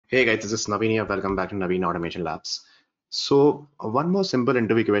Hey guys, this is Naveen here. Welcome back to Naveen Automation Labs. So one more simple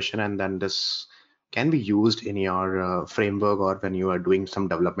interview question, and then this can be used in your framework or when you are doing some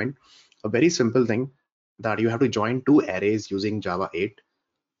development. A very simple thing that you have to join two arrays using Java 8,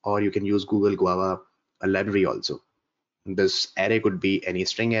 or you can use Google Guava a library also. This array could be any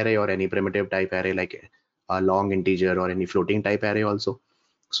string array or any primitive type array like a long integer or any floating type array also.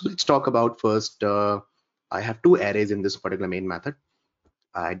 So let's talk about first. I have two arrays in this particular main method.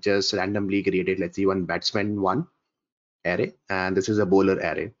 I just randomly created, let's see, one batsman one array, and this is a bowler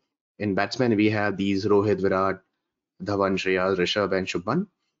array. In batsman, we have these Rohit, Virat, Dhawan, Shreyas, Rishabh, and Shubman.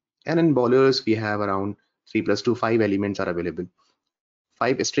 And in bowlers, we have around 3 plus 2, 5 elements are available.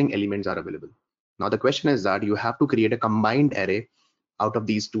 5 string elements are available. Now, the question is that you have to create a combined array out of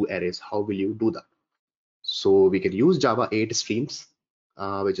these two arrays. How will you do that? So we can use Java 8 streams,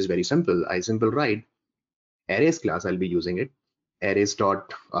 which is very simple. I simple write arrays class, I'll be using it. Arrays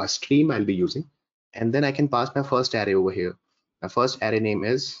dot stream I'll be using, and then I can pass my first array over here. My first array name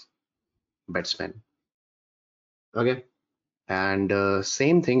is batsman. Okay, and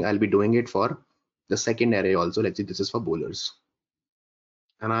same thing I'll be doing it for the second array also. Let's see, this is for bowlers,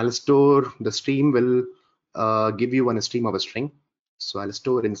 and I'll store the stream will give you one stream of a string. So I'll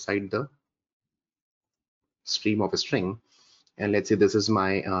store inside the stream of a string, and let's say this is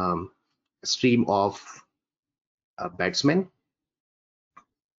my stream of batsman.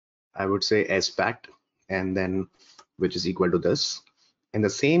 I would say as bat, and then which is equal to this. And the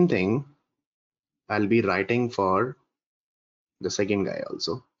same thing I'll be writing for the second guy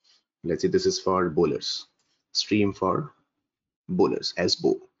also. Let's say this is for bowlers, stream for bowlers as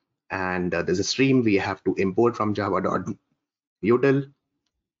bow. And there's a stream we have to import from java.util.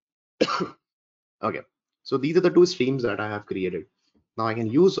 Okay, so these are the two streams that I have created. Now I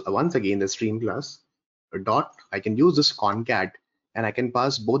can use once again the stream class dot. I can use this concat and I can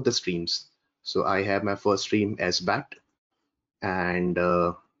pass both the streams. So I have my first stream as bat and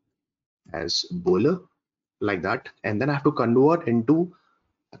as bowler, like that, and then I have to convert into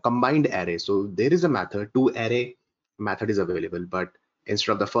a combined array. So there is a method, two array method is available, but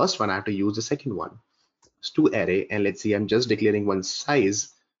instead of the first one I have to use the second one. It's two array, and let's see, I'm just declaring one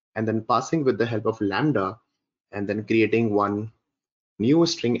size and then passing with the help of lambda and then creating one new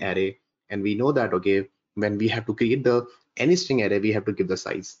string array. And we know that, okay, when we have to create the any string array, we have to give the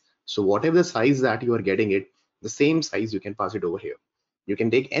size. So whatever the size that you are getting it, the same size you can pass it over here. You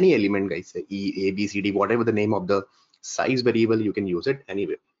can take any element, guys, E, A, B, C, D, whatever the name of the size variable, you can use it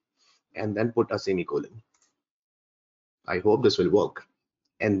anywhere, and then put a semicolon. I hope this will work.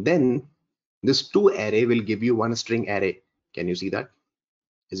 And then this two array will give you one string array. Can you see that?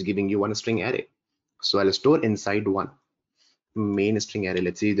 It's giving you one string array. So I'll store inside one main string array.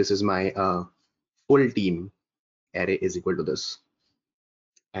 Let's see, this is my full team array is equal to this.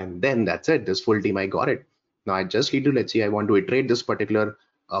 And then that's it. This full team, I got it. Now I just need to, let's see, I want to iterate this particular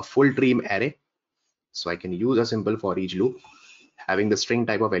full team array. So I can use a simple for each loop having the string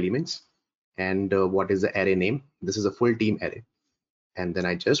type of elements. And what is the array name? This is a full team array. And then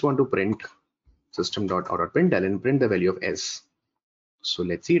I just want to print system.out.println and print the value of s. So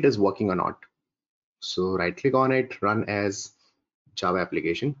let's see it is working or not. So right click on it, run as Java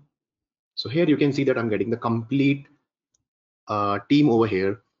application. So here you can see that I'm getting the complete team over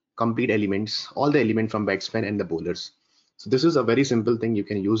here, complete elements, all the elements from batsman and the bowlers. So this is a very simple thing. You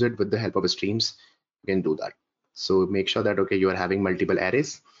can use it with the help of streams. You can do that. So make sure that, okay, you are having multiple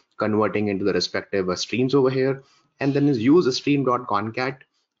arrays, converting into the respective streams over here, and then use a stream.concat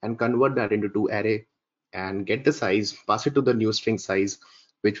and convert that into two array and get the size, pass it to the new string size,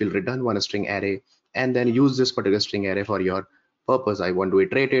 which will return one string array, and then use this particular string array for your purpose. I want to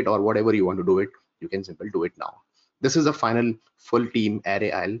iterate it or whatever you want to do it, you can simply do it now. This is the final full team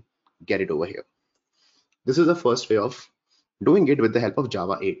array. I'll get it over here. This is the first way of doing it with the help of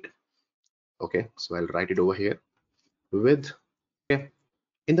Java 8. Okay, so I'll write it over here with, okay.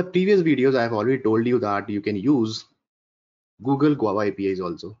 In the previous videos, I've already told you that you can use Google Guava APIs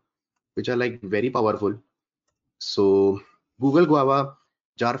also, which are like very powerful. So Google Guava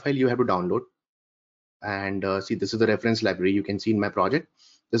jar file you have to download, and see, this is the reference library. You can see in my project,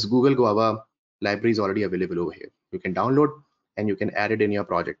 this Google Guava library is already available over here. You can download and you can add it in your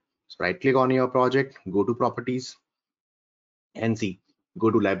project. So right click on your project, go to properties, and see, go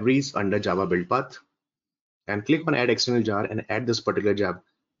to libraries under Java build path and click on add external jar and add this particular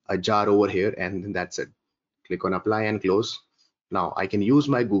jar over here, and then that's it. Click on apply and close. Now I can use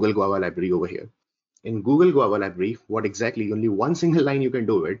my Google Guava library over here. In Google Guava library, what exactly, only one single line you can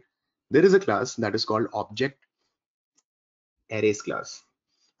do it. There is a class that is called object arrays class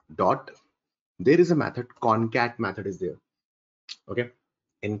dot. There is a method concat method is there. Okay,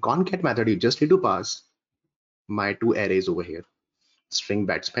 In concat method, you just need to pass my two arrays over here, string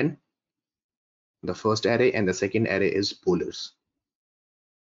batsman, the first array, and the second array is bowlers.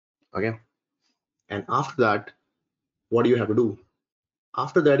 Okay, and after that, what do you have to do?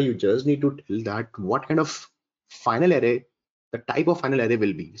 After that, you just need to tell that what kind of final array, the type of final array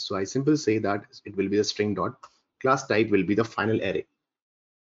will be. So I simply say that it will be the string dot class type will be the final array,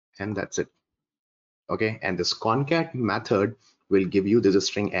 and that's it. Okay, and this concat method will give you this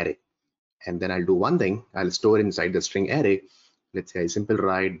string array, and then I'll do one thing. I'll store inside the string array. Let's say I simply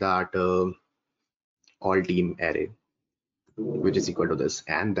write that all team array, which is equal to this,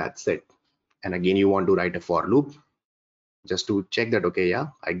 and that's it. And again, you want to write a for loop just to check that, okay, yeah,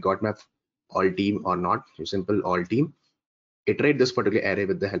 I got my all team or not. You simple all team, iterate this particular array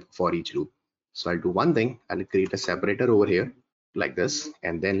with the help of for each loop. So I'll do one thing. I'll create a separator over here like this,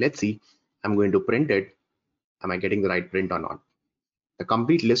 and then let's see, I'm going to print it. Am I getting the right print or not? The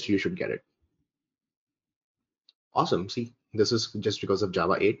complete list, you should get it. Awesome. See, this is just because of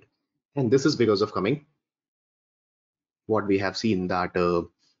Java 8, and this is because of coming what we have seen that the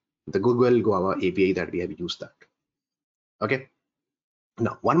Google Guava API that we have used that. Okay.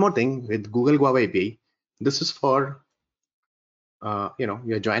 Now, one more thing with Google Guava API, this is for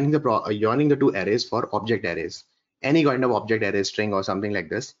you're joining the two arrays for object arrays, any kind of object array, string or something like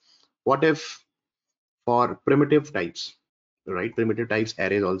this. What if for primitive types, right? Primitive types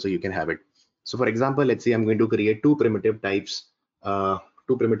arrays also you can have it. So for example, let's say I'm going to create two primitive types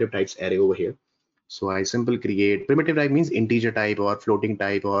array over here. So I simply create primitive type means integer type or floating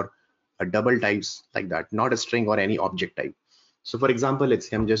type or a double types like that, not a string or any object type. So for example, let's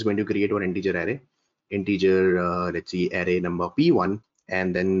say I'm just going to create one integer array, let's see, array number p1,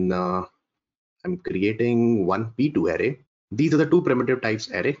 and then I'm creating one p2 array. These are the two primitive types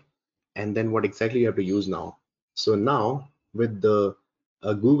array. And then what exactly you have to use now? So now with the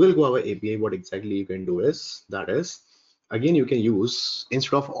Google Guava API, what exactly you can do is again, you can use,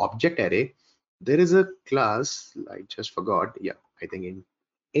 instead of object array, there is a class, I just forgot. Yeah, I think in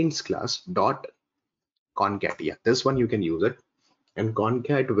ints class dot concat. Yeah, this one you can use it, and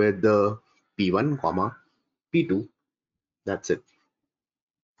concat with the p1 comma p2. That's it.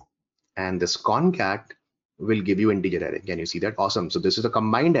 And this concat will give you integer array. Can you see that? Awesome. So this is a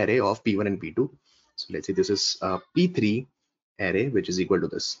combined array of p1 and p2. So let's say this is a p3 array, which is equal to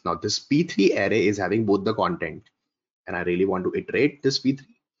this. Now this p3 array is having both the content, and I really want to iterate this p3.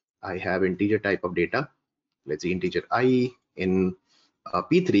 I have integer type of data. Let's say integer I. In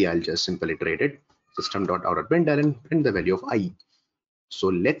p3, I'll just simply iterate it. System.out.println and print the value of I. So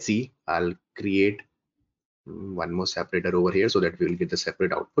let's see, I'll create one more separator over here so that we will get the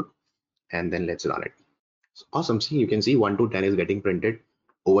separate output, and then let's run it. So awesome. See, you can see 1 to 10 is getting printed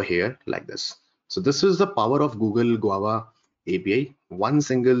over here like this. So this is the power of Google Guava API. One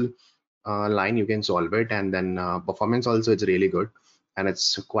single line you can solve it, and then performance also it's really good, and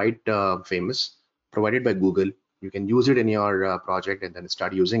it's quite famous, provided by Google. You can use it in your project and then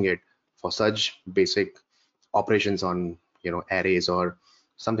start using it for such basic operations on arrays or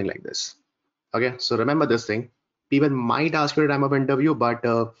something like this. Okay, so remember this thing. People might ask you at the time of interview, but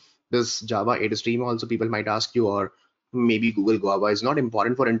this Java 8 stream also people might ask you, or maybe Google Guava is not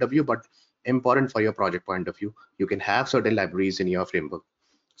important for interview, but important for your project point of view. You can have certain libraries in your framework.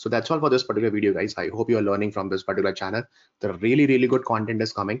 So that's all for this particular video, guys. I hope you are learning from this particular channel. The really good content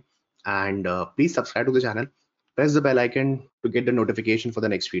is coming, and please subscribe to the channel. Press the bell icon to get the notification for the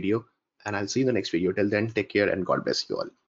next video, and I'll see you in the next video. Till then, take care and God bless you all.